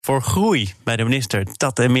voor groei bij de minister.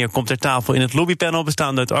 Dat en meer komt ter tafel in het lobbypanel,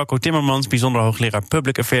 bestaande uit Arco Timmermans, bijzonder hoogleraar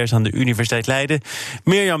Public Affairs aan de Universiteit Leiden,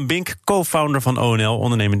 Mirjam Bink, co-founder van ONL,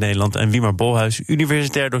 Ondernemend Nederland, en Wiemer Bolhuis,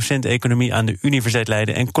 universitair docent economie aan de Universiteit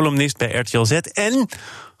Leiden en columnist bij RTL Z en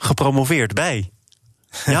gepromoveerd bij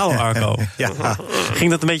jou, Arco. Ja.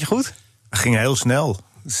 Ging dat een beetje goed? Ging heel snel.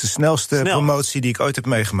 Het is de snelste promotie die ik ooit heb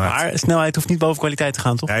meegemaakt. Maar snelheid hoeft niet boven kwaliteit te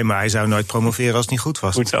gaan, toch? Nee, maar hij zou nooit promoveren als het niet goed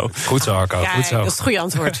was. Goed zo, Arco. Ja, goed zo. dat is het goede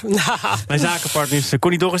antwoord. Mijn zakenpartners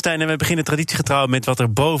Connie Dorrestein en we beginnen traditiegetrouw met wat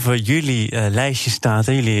er boven jullie lijstje staat.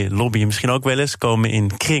 Jullie lobbyen misschien ook wel eens, komen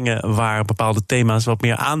in kringen waar bepaalde thema's wat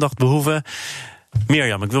meer aandacht behoeven.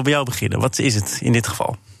 Mirjam, ik wil bij jou beginnen. Wat is het in dit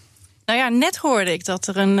geval? Nou ja, net hoorde ik dat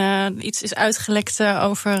er iets is uitgelekt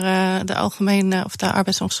over de algemene of de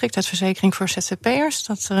arbeidsongeschiktheidsverzekering voor ZZP'ers.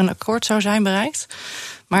 Dat er een akkoord zou zijn bereikt.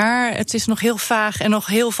 Maar het is nog heel vaag en nog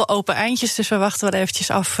heel veel open eindjes. Dus we wachten wel eventjes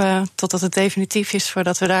af totdat het definitief is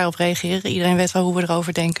voordat we daarop reageren. Iedereen weet wel hoe we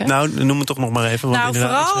erover denken. Nou, noem het toch nog maar even. Want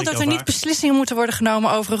vooral dat er niet beslissingen moeten worden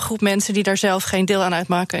genomen over een groep mensen die daar zelf geen deel aan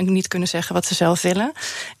uitmaken en niet kunnen zeggen wat ze zelf willen.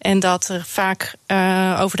 En dat er vaak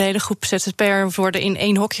over de hele groep ZZP'er worden in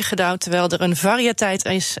één hokje gedouwd, terwijl er een variëteit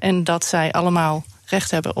is en dat zij allemaal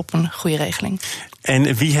recht hebben op een goede regeling.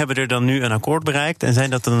 En wie hebben er dan nu een akkoord bereikt? En zijn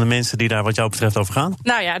dat dan de mensen die daar wat jou betreft over gaan?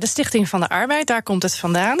 Nou ja, de Stichting van de Arbeid, daar komt het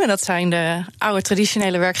vandaan. En dat zijn de oude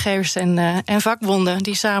traditionele werkgevers en vakbonden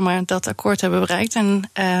die samen dat akkoord hebben bereikt. En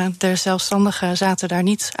de zelfstandigen zaten daar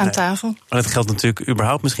niet aan tafel. Maar dat geldt natuurlijk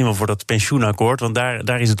überhaupt misschien wel voor dat pensioenakkoord, want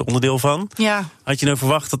daar is het onderdeel van. Ja. Had je nou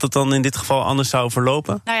verwacht dat het dan in dit geval anders zou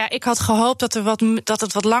verlopen? Nou ja, ik had gehoopt dat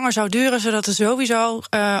het wat langer zou duren, zodat er sowieso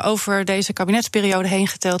over deze kabinetsperiode heen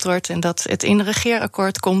geteld wordt en dat het in de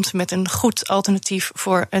regeerakkoord komt met een goed alternatief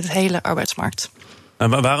voor het hele arbeidsmarkt.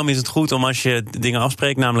 Maar waarom is het goed om als je dingen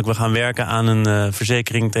afspreekt, namelijk we gaan werken aan een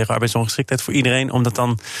verzekering tegen arbeidsongeschiktheid voor iedereen, om dat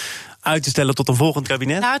dan uit te stellen tot een volgend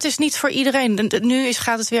kabinet? Nou, het is niet voor iedereen. Nu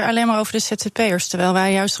gaat het weer alleen maar over de ZZP'ers, terwijl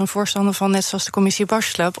wij juist een voorstander van, net zoals de commissie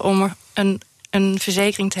Barslap, om er een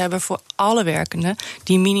verzekering te hebben voor alle werkenden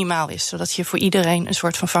die minimaal is, zodat je voor iedereen een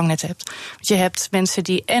soort van vangnet hebt. Want je hebt mensen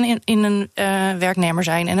die in een werknemer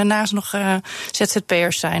zijn en daarnaast nog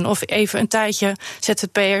ZZP'ers zijn, of even een tijdje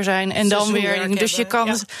ZZP'er zijn en dan weer. Dus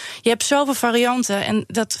je hebt zoveel varianten en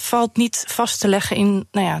dat valt niet vast te leggen in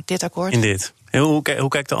dit akkoord. In dit. Hoe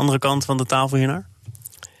kijkt de andere kant van de tafel hiernaar?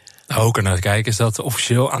 Nou, ook naar te kijken is dat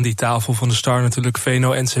officieel aan die tafel van de STAR natuurlijk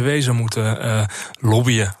VNO-NCW zou moeten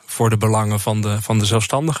lobbyen voor de belangen van de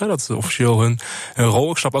zelfstandigen. Dat is officieel hun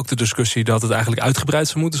rol. Ik snap ook de discussie dat het eigenlijk uitgebreid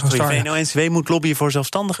zou moeten. VNO-NCW moet lobbyen voor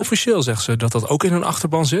zelfstandigen? Officieel zegt ze dat ook in hun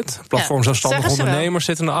achterban zit. Platform zelfstandige ondernemers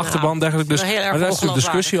zit in de achterban. Dergelijk. Dus, maar daar is natuurlijk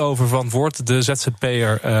discussie over van, wordt de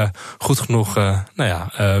ZZP'er goed genoeg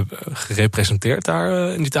gerepresenteerd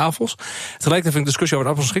daar in die tafels. Tegelijkertijd vind ik discussie over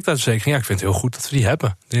de arbeidsongeschiktheidsverzekering. Ja, ik vind het heel goed dat we die hebben.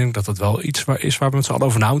 Ik denk dat wel iets is waar we met z'n allen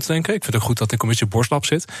over na moeten denken. Ik vind het ook goed dat de commissie Borslap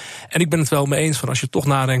zit. En ik ben het wel mee eens van, als je toch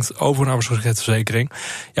nadenkt over een arbeidsongeschiktheidsverzekering,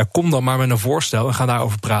 ja, kom dan maar met een voorstel en ga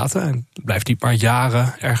daarover praten. En blijf niet maar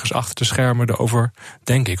jaren ergens achter de schermen erover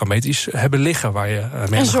denken. Je kan beter iets hebben liggen waar je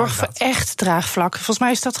mee en zorg voor echt draagvlak. Volgens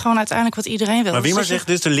mij is dat gewoon uiteindelijk wat iedereen wil. Maar wie maar zegt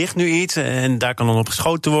dus, er ligt nu iets en daar kan dan op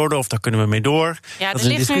geschoten worden of daar kunnen we mee door. Ja, er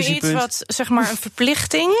ligt nu iets wat, zeg maar, een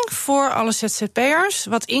verplichting voor alle ZZP'ers,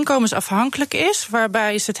 wat inkomensafhankelijk is,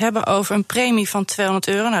 waarbij ze het hebben over een premie van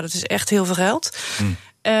 €200. Nou, dat is echt heel veel geld.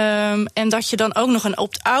 En dat je dan ook nog een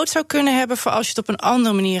opt-out zou kunnen hebben voor als je het op een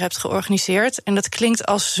andere manier hebt georganiseerd. En dat klinkt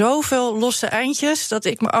als zoveel losse eindjes dat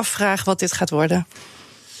ik me afvraag wat dit gaat worden.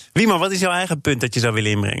 Wiemer, wat is jouw eigen punt dat je zou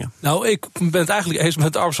willen inbrengen? Nou, ik ben het eigenlijk eens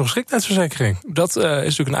met de arbeidsongeschiktheidsverzekering. Dat is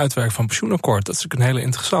natuurlijk een uitwerking van pensioenakkoord. Dat is natuurlijk een hele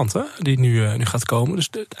interessante die nu gaat komen. Dus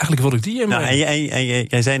eigenlijk wilde ik die inbrengen. Nou, en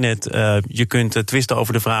jij zei net, je kunt twisten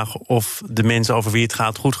over de vraag of de mensen over wie het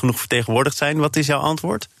gaat goed genoeg vertegenwoordigd zijn. Wat is jouw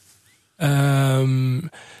antwoord?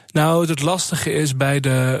 Nou, het lastige is bij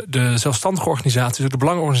de zelfstandige organisaties, de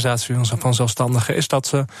belangenorganisaties van zelfstandigen, is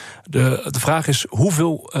dat de vraag is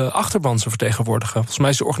hoeveel achterban ze vertegenwoordigen. Volgens mij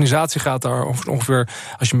is de organisatie gaat daar ongeveer,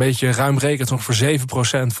 als je een beetje ruim rekent, ongeveer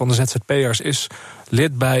 7% van de ZZP'ers is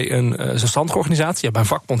lid bij een zelfstandige organisatie. Ja, bij een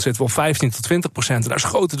vakbond zitten we op 15-20%. En daar is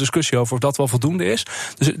grote discussie over of dat wel voldoende is.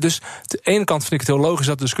 Dus aan de ene kant vind ik het heel logisch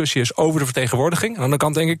dat de discussie is over de vertegenwoordiging. En aan de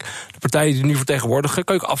andere kant denk ik, de partijen die nu vertegenwoordigen,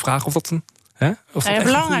 kun je ook afvragen of dat Het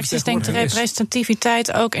belangrijkste is denk ik de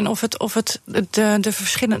representativiteit ook en of het de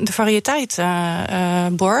verschillende variëteit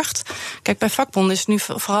borgt. Kijk, bij vakbonden is het nu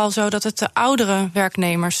vooral zo dat het de oudere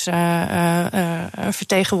werknemers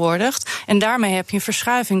vertegenwoordigt. En daarmee heb je een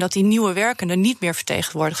verschuiving dat die nieuwe werkenden niet meer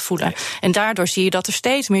vertegenwoordigd voelen. Nee. En daardoor zie je dat er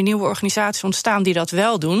steeds meer nieuwe organisaties ontstaan die dat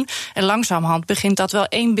wel doen. En langzamerhand begint dat wel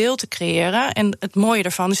één beeld te creëren. En het mooie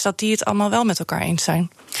ervan is dat die het allemaal wel met elkaar eens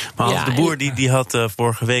zijn. Maar Hans de Boer die had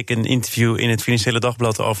vorige week een interview in het Financiële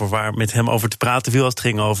Dagblad over waar met hem over te praten viel als het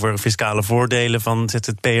ging over fiscale voordelen van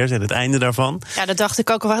ZZP'ers en het einde daarvan. Ja, dat dacht ik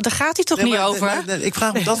ook. Daar gaat hij toch niet over?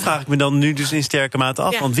 Dat vraag ik me dan nu dus in sterke mate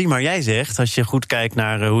af. Ja. Want maar jij zegt, als je goed kijkt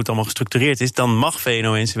naar hoe het allemaal gestructureerd is, dan mag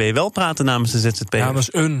VNO-NCW wel praten namens de ZZP'ers.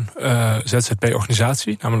 Namens een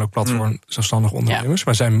ZZP-organisatie, namelijk Platform Zelfstandig Ondernemers.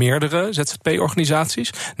 Maar er zijn meerdere ZZP-organisaties.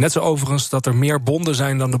 Net zo overigens dat er meer bonden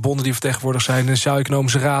zijn dan de bonden die vertegenwoordigd zijn in de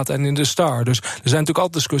Sociaal-Economische Raad en in de STAR. Dus er zijn natuurlijk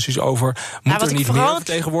altijd discussies over, moet er niet meer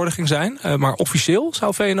vertegenwoordiging zijn? Maar officieel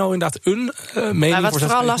zou VNO inderdaad een mening voor wat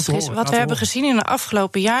vooral lastig is, wat we hebben gezien in de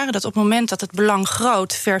afgelopen jaren, dat op het moment dat het belang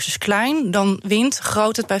groot versus klein, dan wint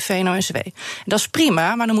groot het bij VNO-NCW. Dat is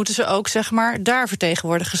prima, maar dan moeten ze ook daar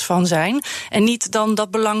vertegenwoordigers van zijn. En niet dan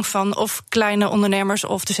dat belang van of kleine ondernemers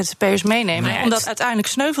of de ZZP'ers meenemen. Nee, omdat uiteindelijk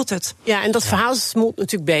sneuvelt het. Ja, en dat verhaal moet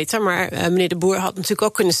natuurlijk beter. Maar meneer de Boer had natuurlijk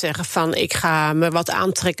ook kunnen zeggen van ik ga me wat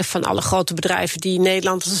aantrekken van alle grote bedrijven die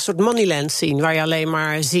Nederland als een soort moneyland zien, waar je alleen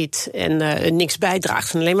maar ziet en niks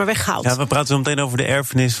bijdraagt en alleen maar weghaalt. Ja, we praten zo meteen over de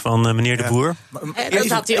erfenis van meneer de Boer. Dat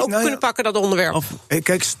had hij ook kunnen pakken, dat onderwerp.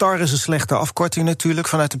 Kijk, STAR is een slechte afkorting natuurlijk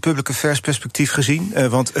vanuit een public affairs perspectief gezien.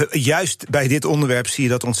 Want juist bij dit onderwerp zie je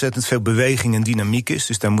dat ontzettend veel beweging en dynamiek is.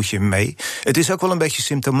 Dus daar moet je mee. Het is ook wel een beetje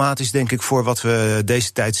symptomatisch, denk ik, voor wat we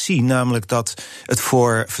deze tijd zien. Namelijk dat het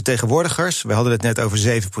voor vertegenwoordigers, we hadden het net over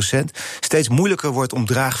 7%, steeds moeilijker wordt om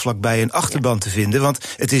draagvlak bij een achterban te vinden. Want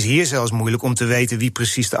het is hier zelfs moeilijk om te weten wie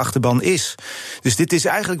precies de achterban is. Dus dit is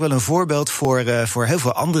eigenlijk wel een voorbeeld voor heel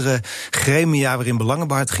veel andere gremia waarin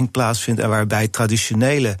belangenbehartiging plaatsvindt en waarbij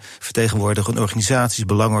traditionele vertegenwoordigende organisaties,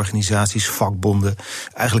 belangenorganisaties, vakbonden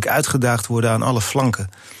eigenlijk uitgedaagd worden aan alle flanken.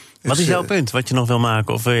 Wat is jouw punt, wat je nog wil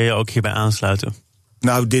maken, of wil je je ook hierbij aansluiten?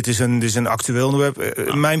 Nou, dit is een actueel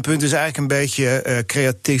onderwerp. Mijn punt is eigenlijk een beetje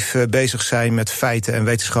creatief bezig zijn met feiten en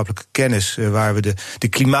wetenschappelijke kennis. Waar we de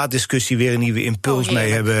klimaatdiscussie weer een nieuwe impuls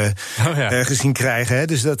mee hebben gezien krijgen. Hè.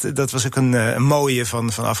 Dus dat was ook een mooie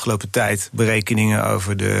van afgelopen tijd. Berekeningen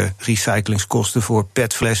over de recyclingskosten voor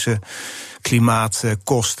petflessen,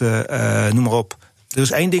 klimaatkosten, noem maar op. Er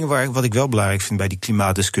is één ding wat ik wel belangrijk vind bij die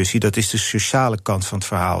klimaatdiscussie. Dat is de sociale kant van het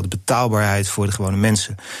verhaal. De betaalbaarheid voor de gewone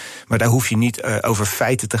mensen. Maar daar hoef je niet over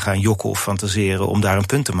feiten te gaan jokken of fantaseren om daar een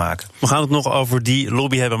punt te maken. We gaan het nog over die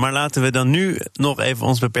lobby hebben. Maar laten we dan nu nog even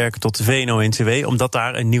ons beperken tot de VNO-NCW. Omdat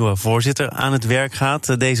daar een nieuwe voorzitter aan het werk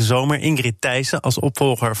gaat deze zomer. Ingrid Thijssen als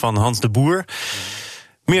opvolger van Hans de Boer.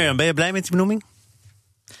 Mirjam, ben je blij met die benoeming?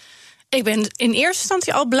 Ik ben in eerste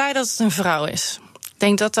instantie al blij dat het een vrouw is.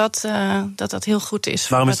 Ik denk dat heel goed is.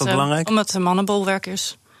 Waarom is dat belangrijk? Omdat het een mannenbolwerk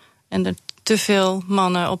is. En er te veel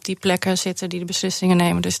mannen op die plekken zitten die de beslissingen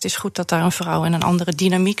nemen. Dus het is goed dat daar een vrouw en een andere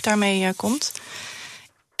dynamiek daarmee komt.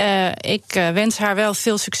 Ik wens haar wel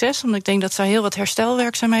veel succes. Omdat ik denk dat zij heel wat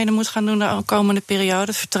herstelwerkzaamheden moet gaan doen de komende periode.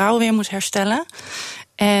 Het vertrouwen weer moet herstellen.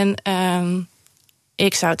 En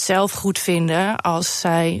ik zou het zelf goed vinden als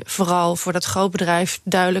zij vooral voor dat grootbedrijf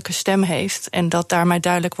duidelijke stem heeft. En dat daarmee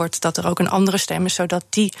duidelijk wordt dat er ook een andere stem is, zodat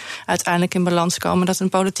die uiteindelijk in balans komen. Dat een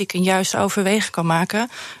politiek een juiste overweging kan maken.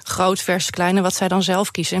 Groot versus klein, en wat zij dan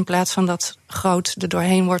zelf kiezen. In plaats van dat groot er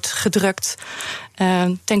doorheen wordt gedrukt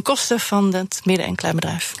ten koste van het midden- en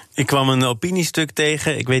kleinbedrijf. Ik kwam een opiniestuk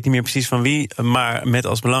tegen, ik weet niet meer precies van wie, maar met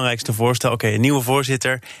als belangrijkste voorstel, een nieuwe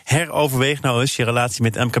voorzitter, heroverweeg nou eens je relatie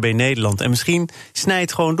met MKB Nederland. En misschien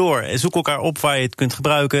snijd gewoon door. Zoek elkaar op waar je het kunt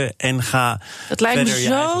gebruiken en ga. Dat lijkt me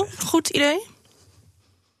zo'n goed idee.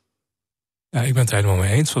 Ja, ik ben het helemaal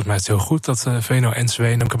mee eens. Volgens mij is het heel goed dat VNO-NCW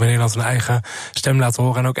en MKB Nederland een eigen stem laten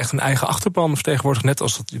horen en ook echt een eigen achterban vertegenwoordigt, net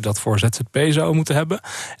als dat dat voor ZZP zou moeten hebben.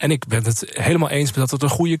 En ik ben het helemaal eens dat het een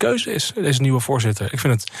goede keuze is, deze nieuwe voorzitter. Ik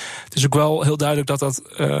vind het is ook wel heel duidelijk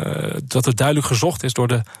dat het duidelijk gezocht is door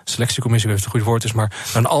de selectiecommissie, weet het een goed woord is, maar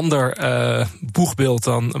een ander boegbeeld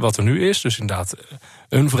dan wat er nu is. Dus inderdaad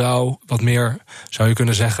een vrouw, wat meer zou je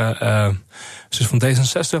kunnen zeggen. Ze is van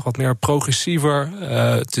D66, wat meer progressiever.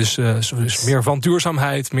 Het is meer van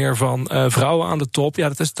duurzaamheid, meer van vrouwen aan de top. Ja,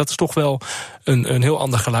 dat is toch wel een heel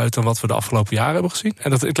ander geluid dan wat we de afgelopen jaren hebben gezien.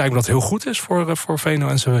 En het lijkt me dat het heel goed is voor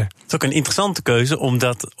VNO-NCW. Het is ook een interessante keuze,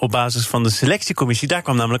 omdat op basis van de selectiecommissie, daar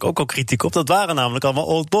kwam namelijk ook al kritiek op. Dat waren namelijk allemaal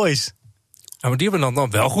old boys. Maar die hebben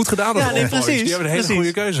dan wel goed gedaan. Precies. Die hebben een hele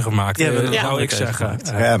goede keuze gemaakt. Zou ik zeggen.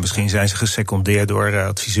 Ja, misschien zijn ze geseconderd door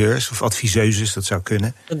adviseurs of adviseuses, dat zou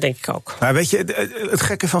kunnen. Dat denk ik ook. Maar weet je, het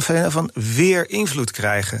gekke van VNO, van weer invloed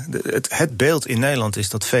krijgen. Het beeld in Nederland is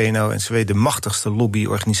dat VNO-NCW de machtigste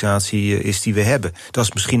lobbyorganisatie is die we hebben. Dat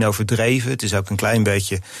is misschien overdreven. Het is ook een klein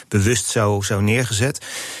beetje bewust zo neergezet.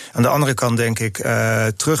 Aan de andere kant denk ik,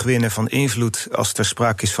 terugwinnen van invloed als er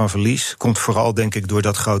sprake is van verlies, komt vooral denk ik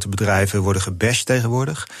doordat grote bedrijven worden gebashed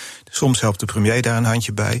tegenwoordig. Soms helpt de premier daar een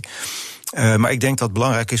handje bij. Maar ik denk dat het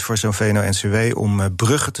belangrijk is voor zo'n VNO-NCW om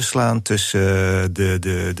bruggen te slaan tussen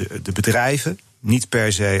de bedrijven, niet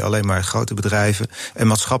per se alleen maar grote bedrijven, en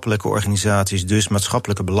maatschappelijke organisaties, dus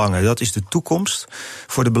maatschappelijke belangen. Dat is de toekomst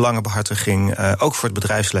voor de belangenbehartiging, ook voor het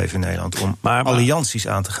bedrijfsleven in Nederland, om allianties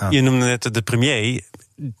aan te gaan. Je noemde net de premier.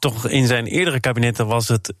 Toch in zijn eerdere kabinetten was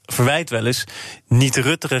het verwijt wel eens, niet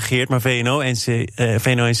Rutte regeert, maar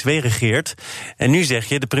VNO-NCW regeert. En nu zeg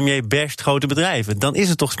je, de premier basht grote bedrijven. Dan is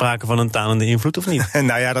er toch sprake van een talende invloed, of niet?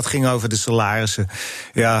 Nou ja, dat ging over de salarissen.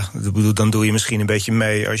 Ja, dan doe je misschien een beetje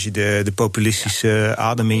mee als je de populistische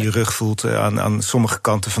adem in je rug voelt aan sommige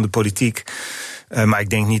kanten van de politiek. Maar ik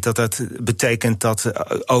denk niet dat dat betekent dat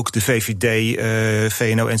ook de VVD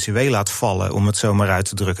VNO-NCW laat vallen, om het zo maar uit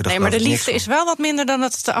te drukken. Nee, maar de liefde is wel wat minder dan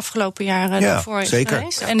dat het de afgelopen jaren daarvoor is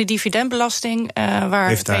geweest. En de dividendbelasting,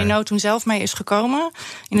 waar VNO toen zelf mee is gekomen,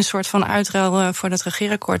 in een soort van uitruil voor het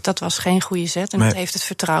regeerakkoord, dat was geen goede zet. En dat heeft het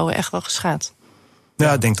vertrouwen echt wel geschaad.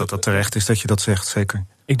 Ja, ik denk dat dat terecht is dat je dat zegt, zeker.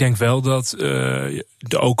 Ik denk wel dat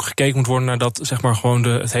er ook gekeken moet worden naar dat, zeg maar, gewoon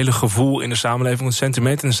het hele gevoel in de samenleving, het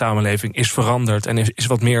sentiment in de samenleving is veranderd en is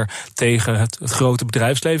wat meer tegen het grote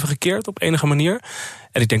bedrijfsleven gekeerd op enige manier.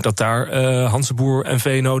 En ik denk dat daar Hans de Boer en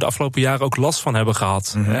VNO de afgelopen jaren ook last van hebben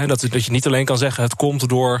gehad. Mm-hmm. Dat je niet alleen kan zeggen het komt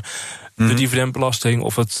door de dividendbelasting,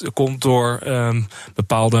 of het komt door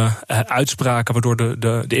bepaalde uitspraken waardoor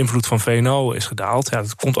de invloed van VNO is gedaald. Ja,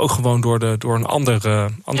 dat komt ook gewoon door een ander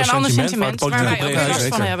sentiment waar wij ook last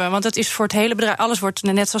van hebben. Want het is voor het hele bedrijf, alles wordt,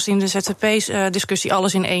 net zoals in de ZZP-discussie,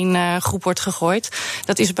 alles in één groep wordt gegooid.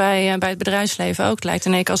 Dat is bij het bedrijfsleven ook. Het lijkt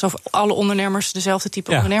in één keer alsof alle ondernemers dezelfde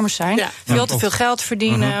type ondernemers zijn. Ja. Veel te veel geld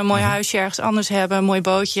verdienen, een mooi huisje ergens anders hebben, een mooi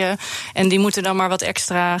bootje. En die moeten dan maar wat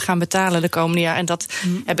extra gaan betalen de komende jaar. En dat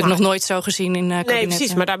heb ik nog nooit zo gezien in kabinetten. Nee,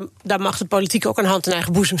 precies, maar daar mag de politiek ook een hand in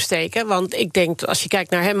eigen boezem steken. Want ik denk, dat als je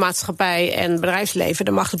kijkt naar maatschappij en bedrijfsleven,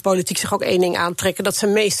 dan mag de politiek zich ook één ding aantrekken, dat ze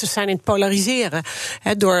meesters zijn in het polariseren.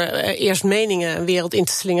 Door eerst meningen een wereld in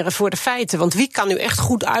te slingeren voor de feiten. Want wie kan nu echt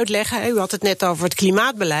goed uitleggen, u had het net over het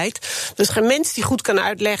klimaatbeleid, er is geen mens die goed kan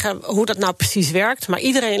uitleggen hoe dat nou precies werkt, maar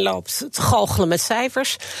iedereen loopt te goochelen met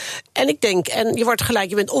cijfers. En ik denk, en je wordt gelijk,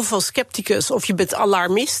 je bent ofwel scepticus of je bent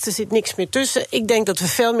alarmist, er zit niks meer tussen. Ik denk dat we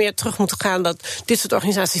veel meer terug moeten gaan, dat dit soort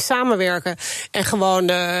organisaties samenwerken en gewoon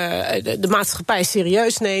de maatschappij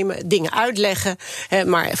serieus nemen, dingen uitleggen,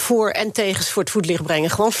 maar voor- en tegens voor het voetlicht brengen.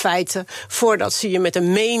 Gewoon feiten, voordat ze je met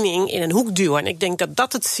een mening in een hoek duwen. En ik denk dat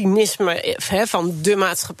dat het cynisme van de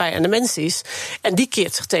maatschappij en de mens is. En die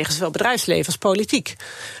keert zich tegen zowel bedrijfsleven als politiek.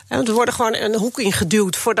 Want we worden gewoon een hoek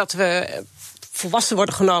ingeduwd voordat we volwassen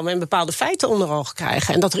worden genomen en bepaalde feiten onder ogen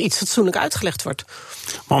krijgen. En dat er iets fatsoenlijk uitgelegd wordt.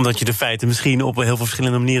 Maar omdat je de feiten misschien op heel veel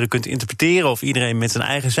verschillende manieren kunt interpreteren, of iedereen met zijn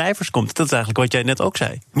eigen cijfers komt. Dat is eigenlijk wat jij net ook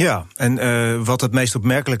zei. Ja, en wat het meest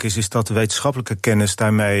opmerkelijk is dat de wetenschappelijke kennis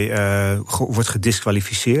daarmee wordt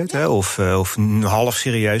gediskwalificeerd, of half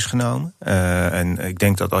serieus genomen. En ik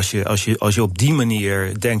denk dat als je op die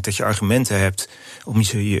manier denkt dat je argumenten hebt om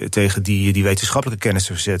je tegen die wetenschappelijke kennis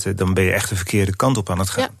te verzetten, dan ben je echt de verkeerde kant op aan het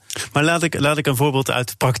gaan. Ja. Maar laat ik een voorbeeld uit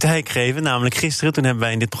de praktijk geven. Namelijk gisteren, toen hebben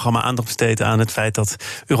wij in dit programma aandacht besteed aan het feit dat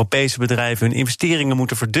Europese bedrijven hun investeringen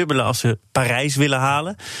moeten verdubbelen als ze Parijs willen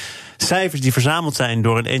halen. Cijfers die verzameld zijn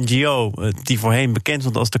door een NGO die voorheen bekend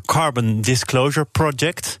stond als de Carbon Disclosure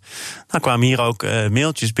Project. Nou kwamen hier ook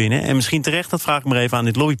mailtjes binnen. En misschien terecht, dat vraag ik maar even aan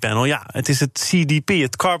dit lobbypanel. Ja, het is het CDP,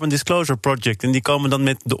 het Carbon Disclosure Project. En die komen dan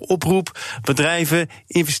met de oproep, bedrijven,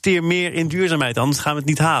 investeer meer in duurzaamheid, anders gaan we het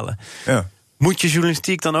niet halen. Ja. Moet je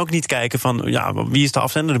journalistiek dan ook niet kijken van, ja, wie is de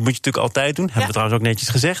afzender? Dat moet je natuurlijk altijd doen. Hebben we trouwens ook netjes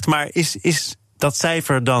gezegd. Maar is dat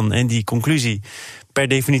cijfer dan en die conclusie per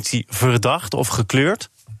definitie verdacht of gekleurd?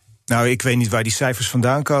 Nou, ik weet niet waar die cijfers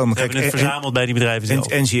vandaan komen. We hebben het verzameld bij die bedrijven zelf.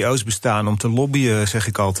 NGO's bestaan om te lobbyen, zeg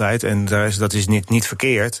ik altijd. En dat is niet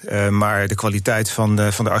verkeerd. Maar de kwaliteit van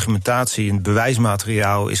de argumentatie en het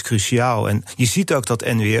bewijsmateriaal is cruciaal. En je ziet ook dat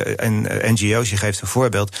NGO's, je geeft een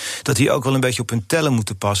voorbeeld, dat die ook wel een beetje op hun tellen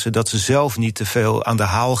moeten passen. Dat ze zelf niet te veel aan de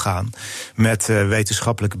haal gaan met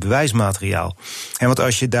wetenschappelijk bewijsmateriaal. En want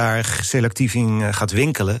als je daar selectief in gaat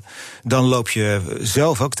winkelen, dan loop je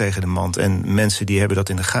zelf ook tegen de mand. En mensen die hebben dat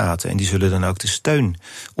in de gaten. praten. En die zullen dan ook de steun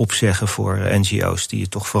opzeggen voor NGO's die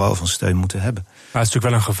het toch vooral van steun moeten hebben. Maar het is natuurlijk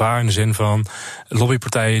wel een gevaar in de zin van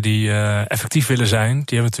lobbypartijen die effectief willen zijn,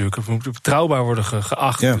 die hebben natuurlijk betrouwbaar worden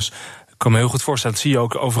geacht. Ja. Dus ik kan me heel goed voorstellen, dat zie je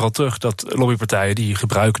ook overal terug, dat lobbypartijen die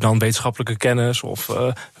gebruiken dan wetenschappelijke kennis of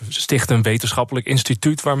stichten een wetenschappelijk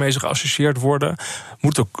instituut waarmee ze geassocieerd worden.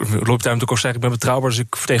 Lobbypartijen moet ook zeggen, ik ben betrouwbaar, dus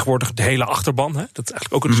ik vertegenwoordig de hele achterban. Hè? Dat is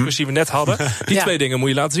eigenlijk ook een discussie die we net hadden. Die twee dingen moet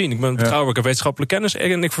je laten zien. Ik ben betrouwbaar, ik heb wetenschappelijke kennis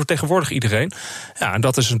en ik vertegenwoordig iedereen. Ja, en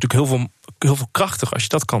dat is natuurlijk heel veel krachtig als je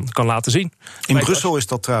dat kan laten zien. In Brussel is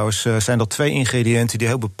dat trouwens, zijn dat 2 ingrediënten die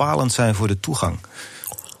heel bepalend zijn voor de toegang.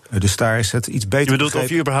 Dus daar is het iets beter. Je bedoelt of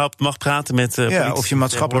je überhaupt mag praten met politici, of je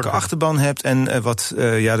maatschappelijke achterban hebt. En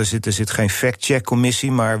er zit geen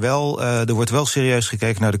fact-check-commissie, maar wel, er wordt wel serieus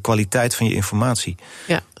gekeken naar de kwaliteit van je informatie.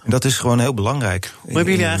 Ja. En dat is gewoon heel belangrijk. Hoe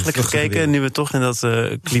hebben jullie eigenlijk gekeken, nu we toch in dat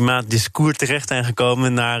klimaatdiscours terecht zijn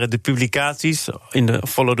gekomen, naar de publicaties in de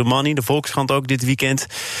Follow the Money, de Volkskrant ook dit weekend,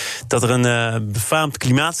 dat er een befaamd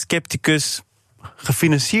klimaatskepticus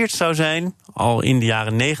gefinancierd zou zijn, al in de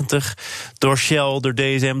jaren 90, door Shell, door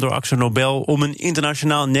DSM, door AkzoNobel, om een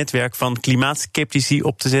internationaal netwerk van klimaatskeptici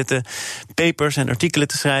op te zetten, papers en artikelen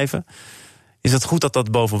te schrijven. Is het goed dat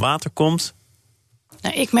dat boven water komt?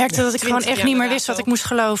 Nou, ik merkte dat ik gewoon echt niet meer wist wat ik moest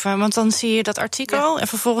geloven. Want dan zie je dat artikel en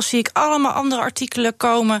vervolgens zie ik allemaal andere artikelen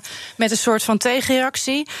komen met een soort van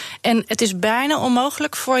tegenreactie. En het is bijna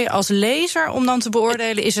onmogelijk voor je als lezer om dan te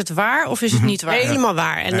beoordelen, is het waar of is het niet waar? Helemaal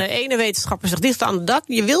waar. En de ene wetenschapper zegt dit, de andere dat.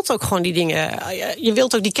 Je wilt ook gewoon die dingen, je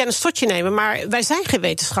wilt ook die kennis tot je nemen. Maar wij zijn geen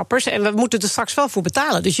wetenschappers en we moeten er straks wel voor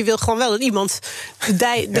betalen. Dus je wilt gewoon wel dat iemand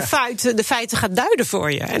de feiten gaat duiden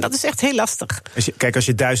voor je. En dat is echt heel lastig. Als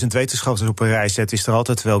je 1000 wetenschappers op een rij zet, is er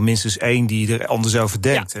altijd wel minstens 1 die er anders over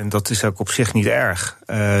denkt. Ja. En dat is ook op zich niet erg.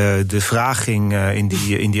 De vraag ging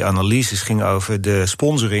in die analyses ging over de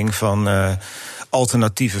sponsoring van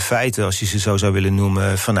alternatieve feiten, als je ze zo zou willen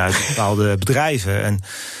noemen, vanuit bepaalde bedrijven. En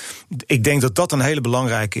ik denk dat dat een hele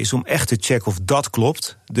belangrijke is om echt te checken of dat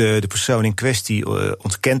klopt. De persoon in kwestie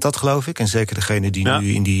ontkent dat, geloof ik. En zeker degene die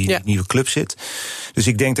nu in die nieuwe club zit. Dus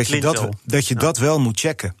ik denk dat je dat wel moet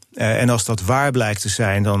checken. En als dat waar blijkt te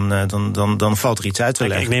zijn, dan valt er iets uit te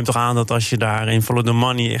leggen. Ik neem toch aan dat als je daar in Follow the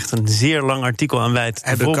Money echt een zeer lang artikel aan wijdt,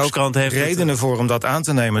 de Volkskrant heeft redenen voor om dat aan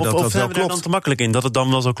te nemen. Dat wel klopt. Of zijn we daar dan te makkelijk in, dat het dan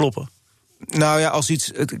wel zou kloppen? Nou ja,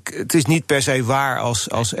 het is niet per se waar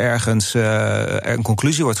als ergens een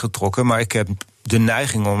conclusie wordt getrokken, maar ik heb de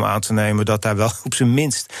neiging om aan te nemen dat daar wel op zijn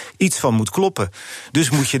minst iets van moet kloppen. Dus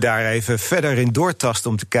moet je daar even verder in doortasten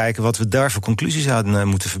om te kijken wat we daar voor conclusies aan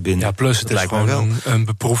moeten verbinden. Ja, plus het is gewoon een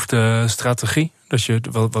beproefde strategie. Dat je,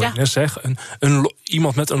 wat ik net zeg,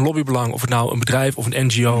 iemand met een lobbybelang, of het nou een bedrijf of een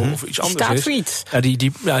NGO of iets anders is,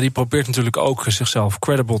 die probeert natuurlijk ook zichzelf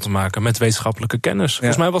credible te maken met wetenschappelijke kennis.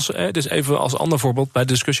 Volgens mij was, dus even als ander voorbeeld, bij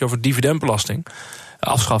de discussie over dividendbelasting,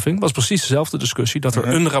 afschaffing, was precies dezelfde discussie, dat er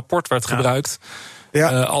een rapport werd gebruikt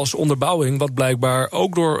als onderbouwing, wat blijkbaar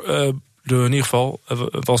ook in ieder geval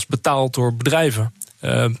was betaald door bedrijven.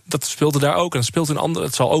 Dat speelde daar ook. En dat speelt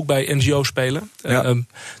het zal ook bij NGO's spelen.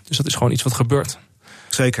 Dus dat is gewoon iets wat gebeurt.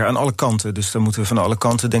 Zeker, aan alle kanten. Dus daar moeten we van alle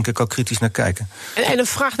kanten denk ik ook kritisch naar kijken. En een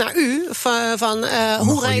vraag naar u, van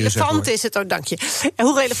hoe relevant is het, dank je.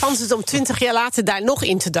 Hoe relevant is het om 20 jaar later daar nog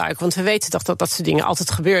in te duiken? Want we weten toch dat soort dingen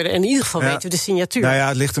altijd gebeuren. En in ieder geval weten we de signatuur. Nou ja,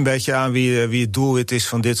 het ligt een beetje aan wie het doelwit is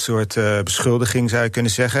van dit soort beschuldiging, zou je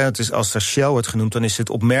kunnen zeggen. Het is, als er Shell wordt genoemd, dan is het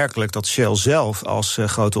opmerkelijk dat Shell zelf als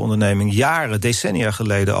grote onderneming decennia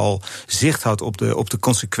geleden al zicht had op de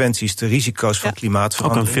consequenties, de risico's van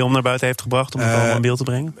klimaatverandering. Ook een film naar buiten heeft gebracht om het allemaal in beeld te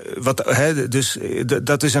brengen. Dus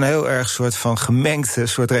dat is een heel erg soort van gemengd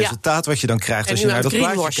soort resultaat wat je dan krijgt als je naar dat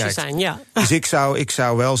plaatje kijkt. Dus ik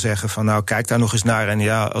zou wel zeggen van nou, kijk daar nog eens naar.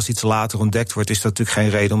 En als iets later ontdekt wordt, is dat natuurlijk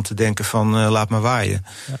geen reden om te denken van laat maar waaien.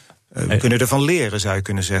 We kunnen ervan leren, zou je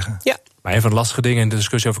kunnen zeggen. Ja. Maar een van de lastige dingen in de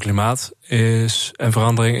discussie over klimaat en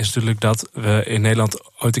verandering is natuurlijk dat we in Nederland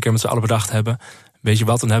ooit een keer met z'n allen bedacht hebben, weet je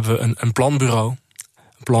wat, dan hebben we een planbureau.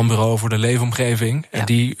 Planbureau voor de leefomgeving. En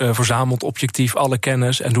die verzamelt objectief alle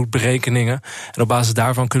kennis en doet berekeningen. En op basis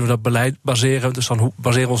daarvan kunnen we dat beleid baseren. Dus dan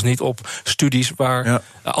baseren we ons niet op studies waar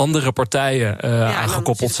andere partijen aan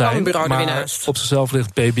gekoppeld zijn. Maar op zichzelf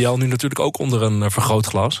ligt PBL nu natuurlijk ook onder een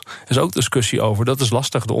vergrootglas. Er is ook discussie over. Dat is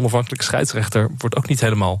lastig. De onafhankelijke scheidsrechter wordt ook niet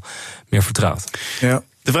helemaal meer vertrouwd. Ja.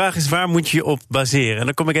 De vraag is, waar moet je op baseren? En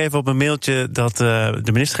dan kom ik even op een mailtje dat de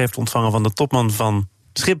minister heeft ontvangen van de topman van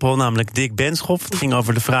Schiphol, namelijk Dick Benschop. Het ging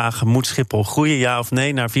over de vraag, moet Schiphol groeien, ja of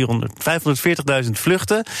nee, naar 540.000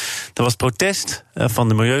 vluchten. Dat was protest van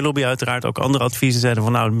de Milieulobby uiteraard. Ook andere adviezen zeiden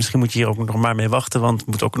van, nou, misschien moet je hier ook nog maar mee wachten, want we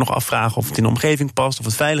moeten ook nog afvragen of het in de omgeving past, of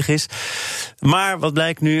het veilig is. Maar wat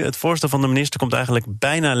blijkt nu, het voorstel van de minister komt eigenlijk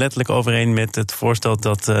bijna letterlijk overeen met het voorstel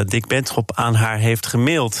dat Dick Benschop aan haar heeft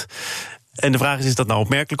gemaild. En de vraag is dat nou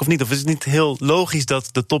opmerkelijk of niet? Of is het niet heel logisch dat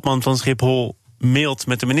de topman van Schiphol mailt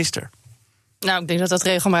met de minister? Nou, ik denk dat dat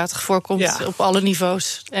regelmatig voorkomt op alle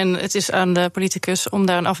niveaus. En het is aan de politicus om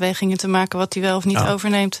daar een afweging in te maken wat hij wel of niet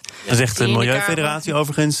overneemt. Dan zegt de Milieufederatie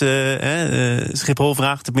overigens, Schiphol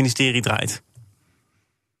vraagt, het ministerie draait.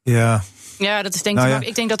 Ja, dat is denk ik.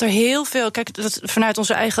 Ik denk dat er heel veel. Kijk, dat vanuit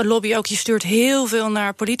onze eigen lobby ook. Je stuurt heel veel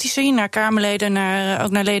naar politici, naar Kamerleden,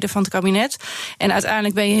 ook naar leden van het kabinet. En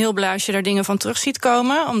uiteindelijk ben je heel blij als je daar dingen van terug ziet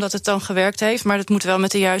komen, omdat het dan gewerkt heeft. Maar dat moet wel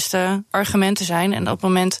met de juiste argumenten zijn. En op het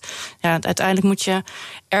moment, uiteindelijk moet je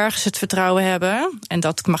ergens het vertrouwen hebben. En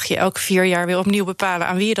dat mag je elke 4 jaar weer opnieuw bepalen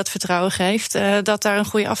aan wie je dat vertrouwen geeft. Dat daar een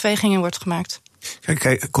goede afweging in wordt gemaakt.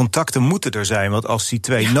 Kijk, contacten moeten er zijn, want als die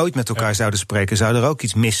twee nooit met elkaar zouden spreken, zou er ook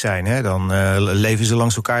iets mis zijn. Hè? Dan leven ze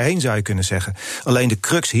langs elkaar heen, zou je kunnen zeggen. Alleen de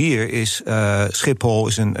crux hier is, Schiphol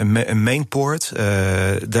is een mainport.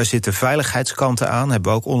 Daar zitten veiligheidskanten aan,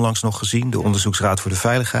 hebben we ook onlangs nog gezien, de Onderzoeksraad voor de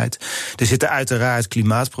Veiligheid. Er zitten uiteraard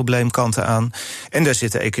klimaatprobleemkanten aan. En daar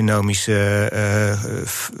zitten economische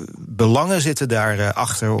belangen zitten daar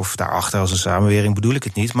achter, of daarachter als een samenwerking bedoel ik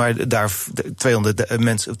het niet, maar daar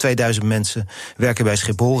 2000 mensen werken bij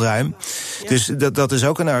Schiphol ruim. Ja. Dus dat is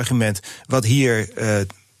ook een argument. Wat hier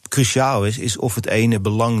cruciaal is of het ene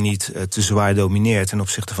belang niet te zwaar domineert ten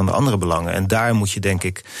opzichte van de andere belangen. En daar moet je, denk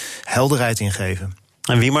ik, helderheid in geven.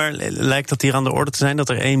 En wie maar lijkt dat hier aan de orde te zijn, dat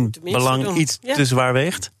er één belang iets te zwaar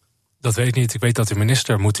weegt? Dat weet ik niet. Ik weet dat de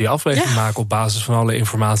minister moet die afweging maken op basis van alle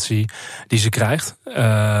informatie die ze krijgt.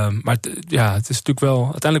 Maar het is natuurlijk wel,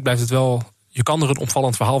 uiteindelijk blijft het wel, je kan er een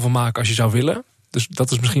opvallend verhaal van maken als je zou willen. Dus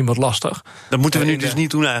dat is misschien wat lastig. Dat moeten we nu dus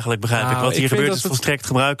niet doen eigenlijk, begrijp ik. Wat hier gebeurt is volstrekt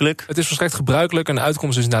gebruikelijk. Het is volstrekt gebruikelijk en de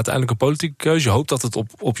uitkomst is uiteindelijk een politieke keuze. Je hoopt dat het op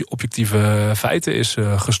objectieve feiten is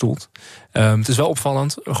gestoeld. Het is wel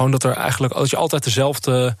opvallend, gewoon dat er eigenlijk, als je altijd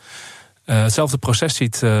hetzelfde proces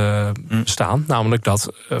ziet staan. Namelijk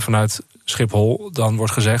dat vanuit Schiphol dan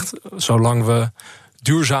wordt gezegd, zolang we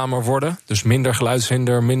duurzamer worden, dus minder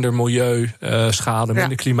geluidshinder, minder milieuschade,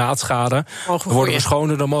 minder klimaatschade. Worden we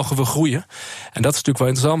schoner, dan mogen we groeien. En dat is natuurlijk wel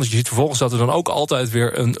interessant, want je ziet vervolgens dat er dan ook altijd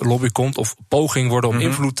weer een lobby komt of poging worden om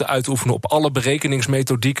invloed te uitoefenen op alle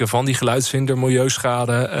berekeningsmethodieken van die geluidshinder,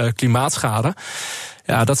 milieuschade, klimaatschade.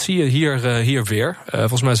 Ja, dat zie je hier weer.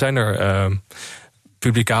 Volgens mij zijn er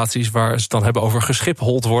publicaties waar ze het dan hebben over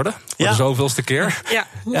geschiphold worden. Voor de zoveelste keer.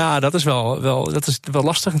 Ja, dat is wel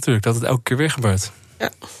lastig natuurlijk, dat het elke keer weer gebeurt. Ja.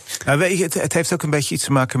 Nou, weet je, het heeft ook een beetje iets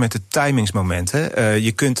te maken met het timingsmoment.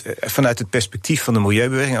 Je kunt vanuit het perspectief van de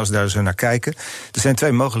milieubeweging, als we daar zo naar kijken, er zijn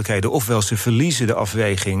 2 mogelijkheden. Ofwel ze verliezen de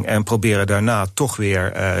afweging en proberen daarna toch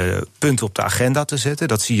weer punten op de agenda te zetten.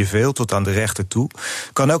 Dat zie je veel, tot aan de rechter toe.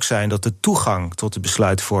 Kan ook zijn dat de toegang tot de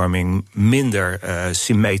besluitvorming minder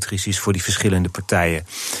symmetrisch is voor die verschillende partijen.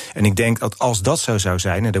 En ik denk dat als dat zo zou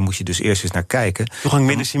zijn, en daar moet je dus eerst eens naar kijken. Toegang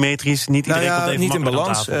minder symmetrisch, niet iedereen komt even niet in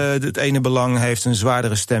balans. Het ene belang heeft een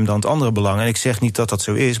zwaardere stem dan het andere belang. En ik zeg niet dat dat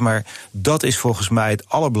zo is, maar dat is volgens mij het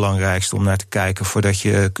allerbelangrijkste om naar te kijken voordat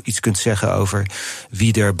je iets kunt zeggen over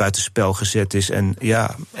wie er buitenspel gezet is en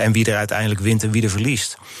wie er uiteindelijk wint en wie er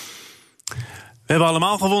verliest. We hebben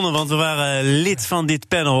allemaal gewonnen, want we waren lid van dit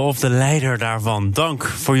panel of de leider daarvan. Dank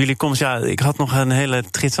voor jullie komst. Ja, ik had nog een hele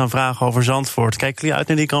trits aan vragen over Zandvoort. Kijken jullie uit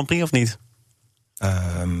naar die Grand Prix of niet?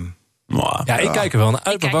 Ja, ik kijk er wel naar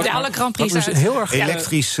uit. Ik kijk alle Grand Prix uit. Heel erg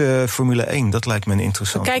elektrisch Formule 1, dat lijkt me een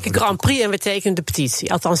interessant. We kijken Grand Prix en we tekenen de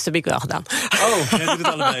petitie. Althans, dat heb ik wel gedaan. Oh, jij doet het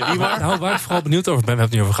allebei. Wie maar? Nou, waar ik vooral benieuwd over ben, we hebben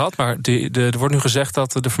het niet over gehad, maar er wordt nu gezegd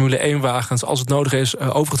dat de Formule 1-wagens, als het nodig is,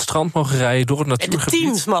 over het strand mogen rijden door het natuurgebied. De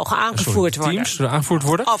teams mogen aangevoerd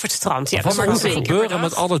worden. Over het strand, ja. Wat moet er gebeuren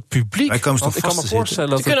met al het publiek? Ik kan me voorstellen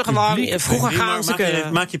dat ze kunnen gewoon vroeger gaan.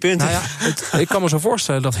 Maak je punt. Nou ja, ik kan me zo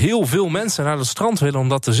voorstellen dat heel veel mensen naar het strand willen om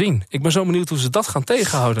dat te zien. Ik ben zo benieuwd hoe ze dat gaan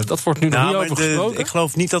tegenhouden. Dat wordt nu nog niet over gesproken. Ik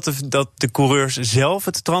geloof niet dat de coureurs zelf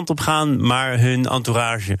het strand op gaan, maar hun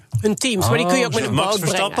entourage. Hun teams, maar die kun je ook met een boot Max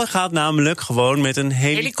Verstappen gaat namelijk gewoon met een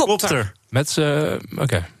helikopter.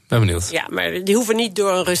 Oké, ben benieuwd. Ja, maar die hoeven niet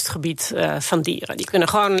door een rustgebied van dieren. Die kunnen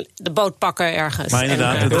gewoon de boot pakken ergens. Maar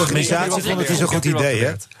inderdaad, de organisatie vond het is een goed idee,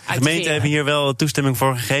 hè? De gemeente hebben hier wel toestemming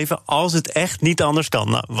voor gegeven, als het echt niet anders kan.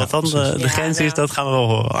 Nou, wat dan de grens is, dat gaan we wel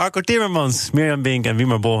horen. Arco Timmermans, Mirjam Bink en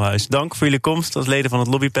Wiemer Bolhuis, dank voor jullie komst als leden van het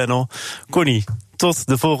lobbypanel. Connie, tot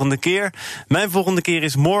de volgende keer. Mijn volgende keer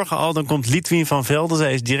is morgen al. Dan komt Lidwien van Velden.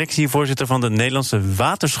 Zij is directievoorzitter van de Nederlandse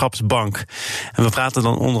Waterschapsbank. En we praten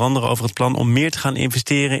dan onder andere over het plan om meer te gaan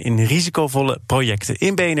investeren in risicovolle projecten.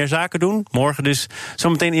 In BNR Zaken doen. Morgen dus.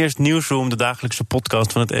 Zometeen eerst Nieuwsroom, de dagelijkse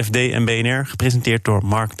podcast van het FD en BNR. Gepresenteerd door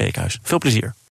Mark Beekhuis. Veel plezier.